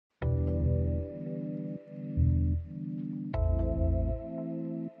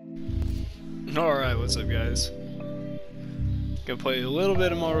Alright, what's up guys? Gonna play a little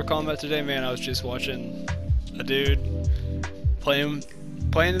bit of Mortal Kombat today, man. I was just watching a dude playing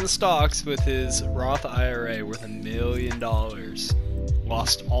in the stocks with his Roth IRA worth $1 million.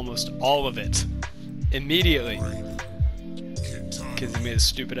 Lost almost all of it immediately because he made a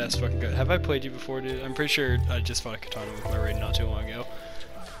stupid ass fucking gun. Have I played you before, dude? I'm pretty sure I just fought a katana with my Raiden not too long ago.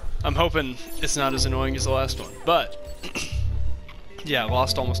 I'm hoping it's not as annoying as the last one, but yeah,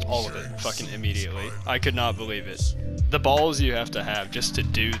 lost almost all of it fucking immediately. I could not believe it. The balls you have to have just to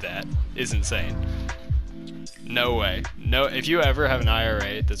do that is insane. No way. No, if you ever have an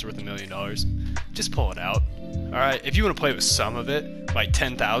IRA that's worth $1 million, just pull it out. Alright, if you want to play with some of it, like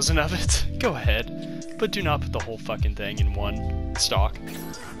 10,000 of it, go ahead. But do not put the whole fucking thing in one stock.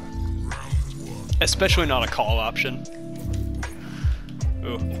 Especially not a call option.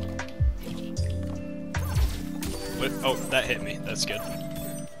 Ooh. What? Oh, that hit me. That's good.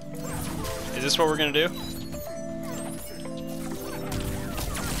 Is this what we're gonna do?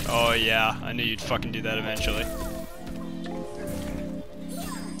 Oh yeah, I knew you'd fucking do that eventually.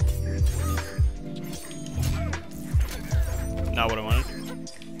 Not what I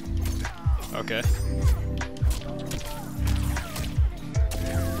wanted. Okay.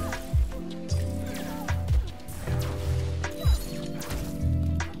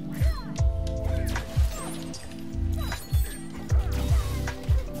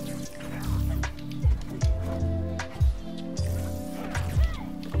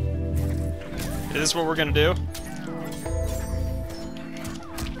 Is this what we're gonna do?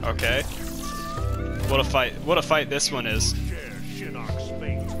 Okay. What a fight this one is.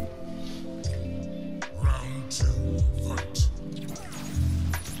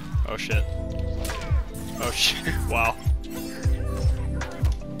 Oh shit. Oh shit. Wow.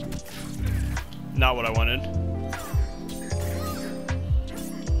 Not what I wanted.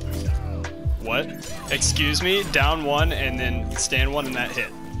 What? Excuse me? Down one and then stand one and that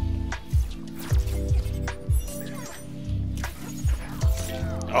hit.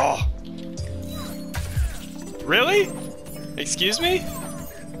 Oh. Really? Excuse me?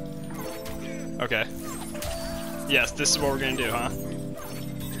 Okay. Yes, this is what we're gonna do, huh?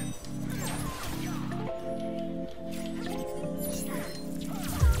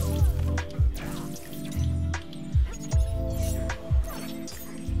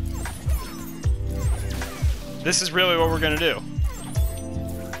 This is really what we're gonna do.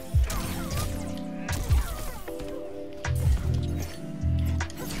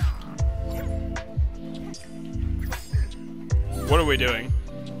 What are we doing?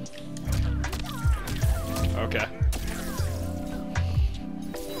 Okay.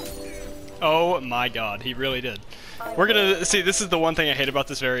 Oh my god, he really did. We're gonna see, this is the one thing I hate about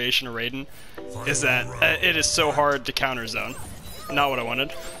this variation of Raiden, is that it is so hard to counter zone. Not what I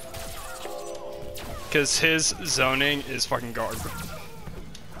wanted. Because his zoning is fucking garbage.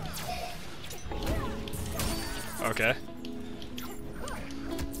 Okay.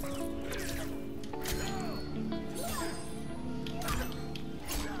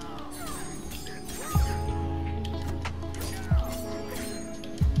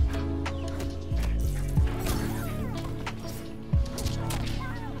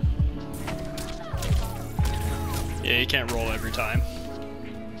 Yeah, you can't roll every time.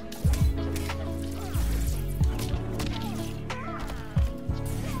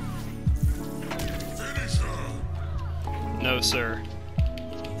 No, sir.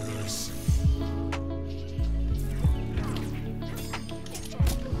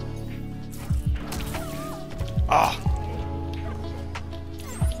 Ah.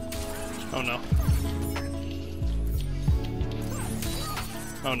 Oh no.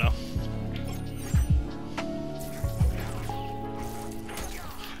 Oh no.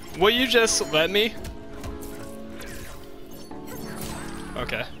 Will you just let me?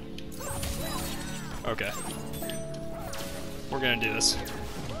 Okay. Okay. We're gonna do this.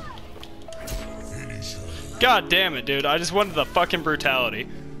 God damn it, dude. I just wanted the fucking brutality.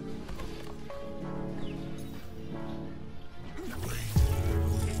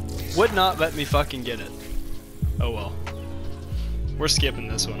 Would not let me fucking get it. Oh well. We're skipping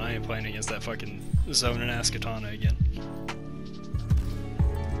this one. I ain't playing against that fucking zoning ass katana again.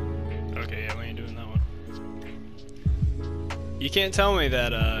 Okay, yeah, we ain't doing that one. You can't tell me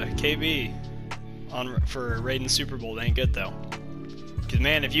that KB for Raiden Super Bowl ain't good though. Cause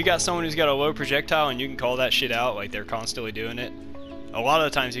man, if you got someone who's got a low projectile and you can call that shit out, like they're constantly doing it, a lot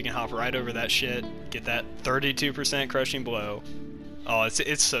of the times you can hop right over that shit, get that 32% crushing blow. Oh,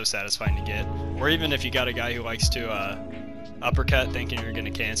 it's so satisfying to get. Or even if you got a guy who likes to uppercut thinking you're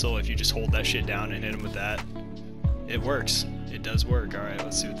gonna cancel, if you just hold that shit down and hit him with that, it works. It does work. Alright,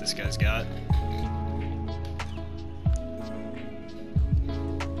 let's see what this guy's got.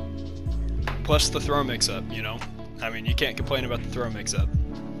 Plus the throw mix-up, you know? I mean, you can't complain about the throw mix-up.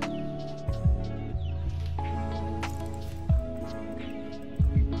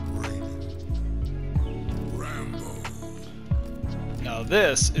 Now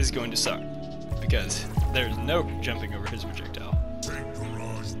this is going to suck, because there's no jumping over his projectile.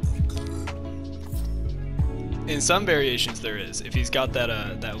 In some variations there is. If he's got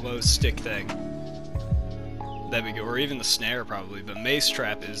that low stick thing, that'd be good. Or even the snare probably, but Mace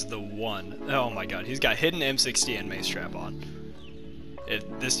Trap is the one. Oh my god, he's got hidden M60 and Mace Trap on.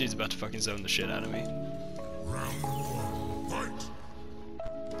 This dude's about to fucking zone the shit out of me. Round one, fight.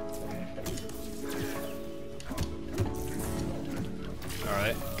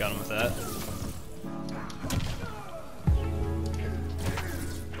 Alright, got him with that.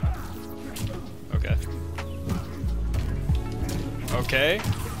 Okay. Okay.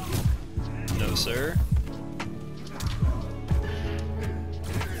 No, sir.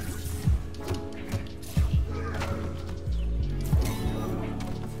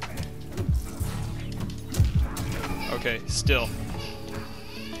 Okay, still.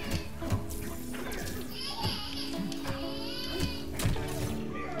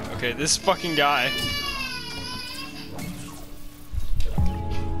 Okay, this fucking guy.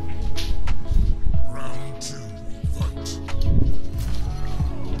 Round two, fight.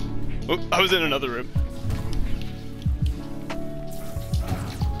 Oh, I was in another room.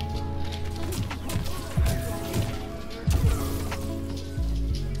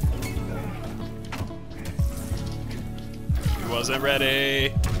 He wasn't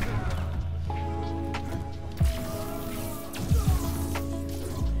ready.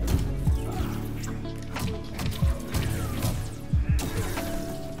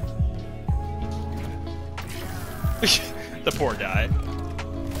 The poor guy.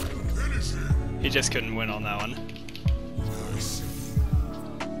 He just couldn't win on that one.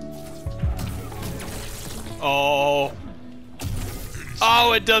 Oh.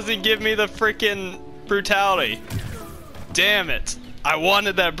 Oh, it doesn't give me the freaking brutality. Damn it. I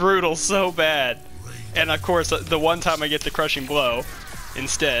wanted that brutal so bad. And of course, the one time I get the crushing blow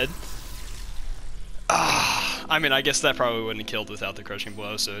instead. I mean, I guess that probably wouldn't have killed without the crushing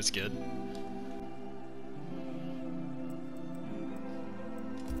blow, so it's good.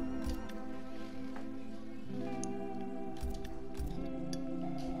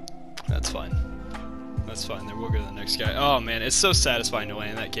 That's fine. That's fine. Then we'll go to the next guy. Oh man, it's so satisfying to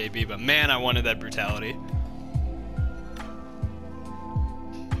land that KB, but man, I wanted that brutality.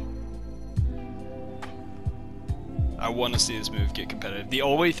 I want to see this move get competitive. The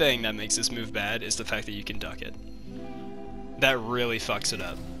only thing that makes this move bad is the fact that you can duck it. That really fucks it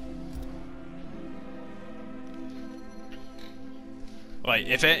up. Like,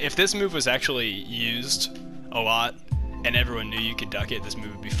 if this move was actually used a lot, and everyone knew you could duck it, this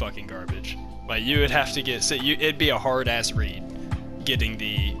move would be fucking garbage. Like, you would have to get, it'd be a hard-ass read getting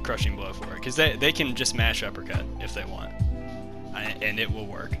the crushing blow for it, because they can just mash uppercut if they want, and it will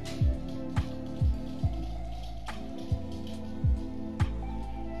work.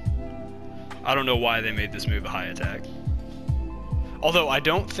 I don't know why they made this move a high attack. Although, I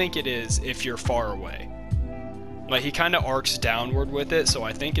don't think it is if you're far away. Like, he kind of arcs downward with it, so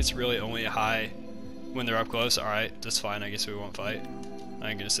I think it's really only a high when they're up close. Alright, that's fine, I guess we won't fight.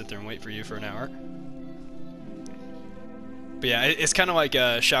 I'm gonna sit there and wait for you for an hour. But yeah, it's kind of like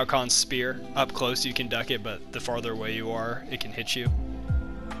Shao Kahn's spear. Up close you can duck it, but the farther away you are, it can hit you.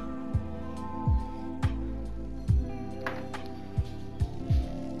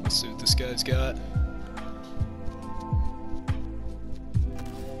 Let's see what this guy's got.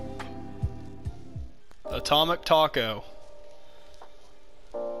 Atomic Taco.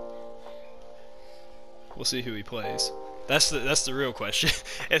 We'll see who he plays. That's the real question.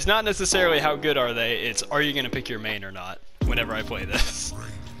 It's not necessarily how good are they, it's are you gonna pick your main or not whenever I play this.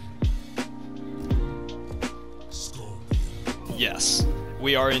 Yes,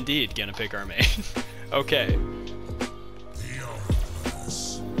 we are indeed gonna pick our main. Okay.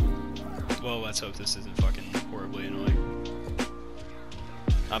 Well, let's hope this isn't fucking horribly annoying.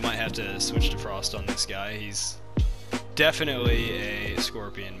 I might have to switch to Frost on this guy. He's definitely a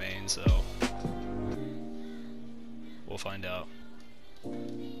Scorpion main, so we'll find out. Round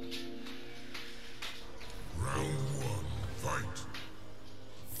one, fight.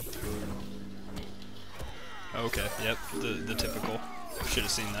 Okay, yep, the typical. Should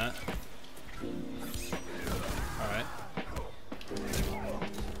have seen that. Alright.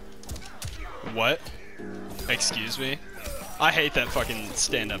 What? Excuse me? I hate that fucking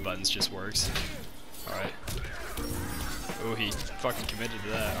stand-up buttons just works. Alright. Oh, he fucking committed to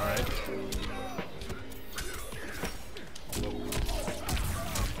that, alright.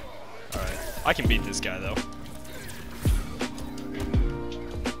 Alright. I can beat this guy, though.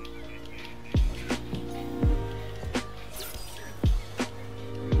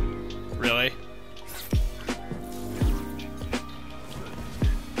 Really?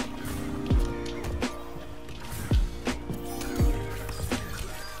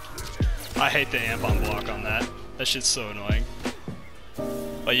 I hate the amp on block on that. That shit's so annoying.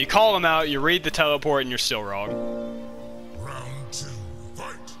 Like, you call him out, you read the teleport, and you're still wrong. Round 2,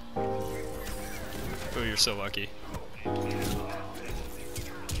 fight. Oh, you're so lucky.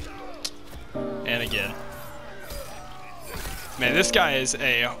 And again. Man, this guy is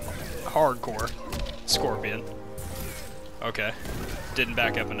a hardcore scorpion. Okay. Didn't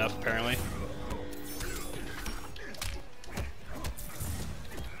back up enough, apparently.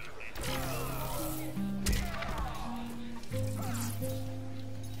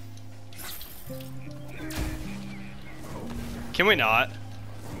 Can we not?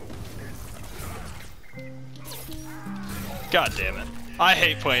 God damn it. I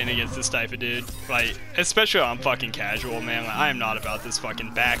hate playing against this type of dude. Like, especially on fucking casual, man. Like, I am not about this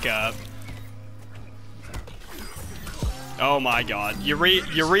fucking backup. Oh my god. You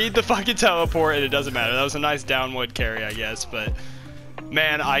read the fucking teleport and it doesn't matter. That was a nice downwood carry, I guess, but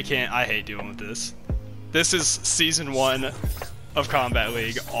man, I hate dealing with this. This is season 1 of Combat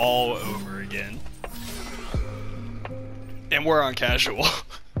League all over again. And we're on casual.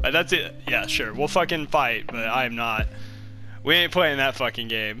 That's it. Yeah, sure. We'll fucking fight, but I am not. We ain't playing that fucking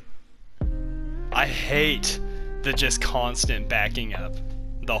game. I hate the just constant backing up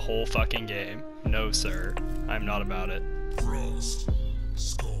the whole fucking game. No, sir. I'm not about it. Frost.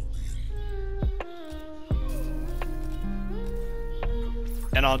 Scorpion.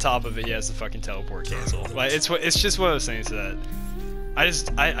 And on top of it, he has the fucking teleport cancel. Like, it's just one of those things that I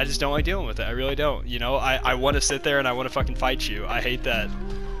just don't like dealing with it. I really don't. You know, I want to sit there and I want to fucking fight you. I hate that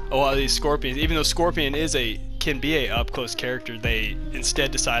a lot of these Scorpions, even though Scorpion can be a up close character, they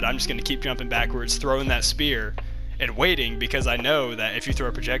instead decide I'm just going to keep jumping backwards, throwing that spear, and waiting because I know that if you throw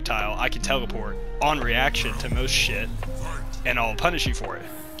a projectile, I can teleport on reaction to most shit, and I'll punish you for it.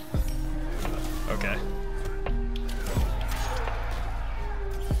 Okay.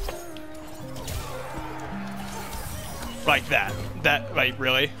 Like that. Like,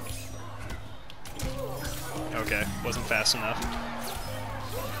 really? Okay, wasn't fast enough.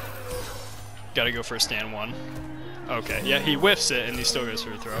 Gotta go for a stand 1. Okay, yeah, he whiffs it and he still goes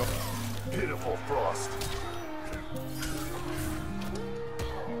for a throw. Pitiful Frost.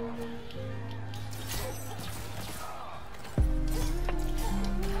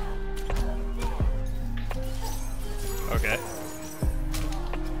 Okay.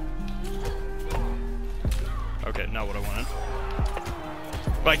 Okay, not what I wanted.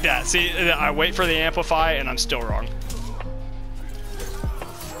 Like that. See, I wait for the amplify and I'm still wrong.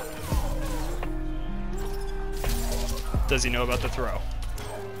 Does he know about the throw?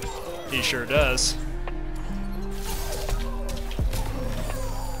 He sure does.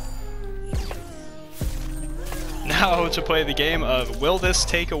 Now to play the game of, will this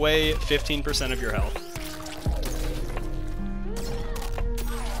take away 15% of your health?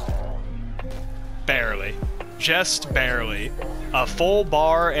 Barely. Just barely. A full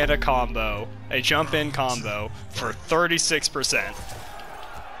bar and a combo. A jump-in combo for 36%.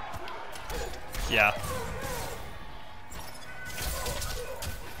 Yeah.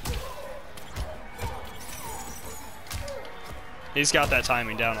 He's got that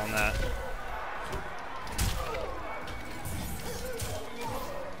timing down on that.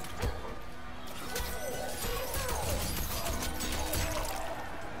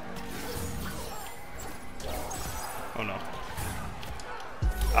 Oh no.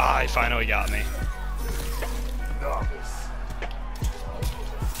 Ah, he finally got me.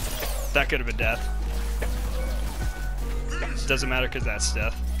 That could have been death. Doesn't matter because that's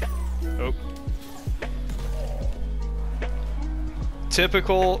death. Oh.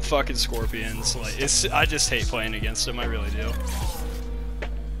 Typical fucking Scorpions. Like, I just hate playing against them. I really do.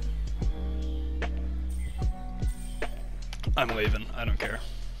 I'm leaving. I don't care.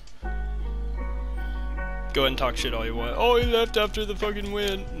 Go ahead and talk shit all you want. Oh, he left after the fucking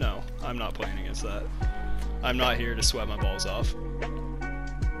win. No, I'm not playing against that. I'm not here to sweat my balls off.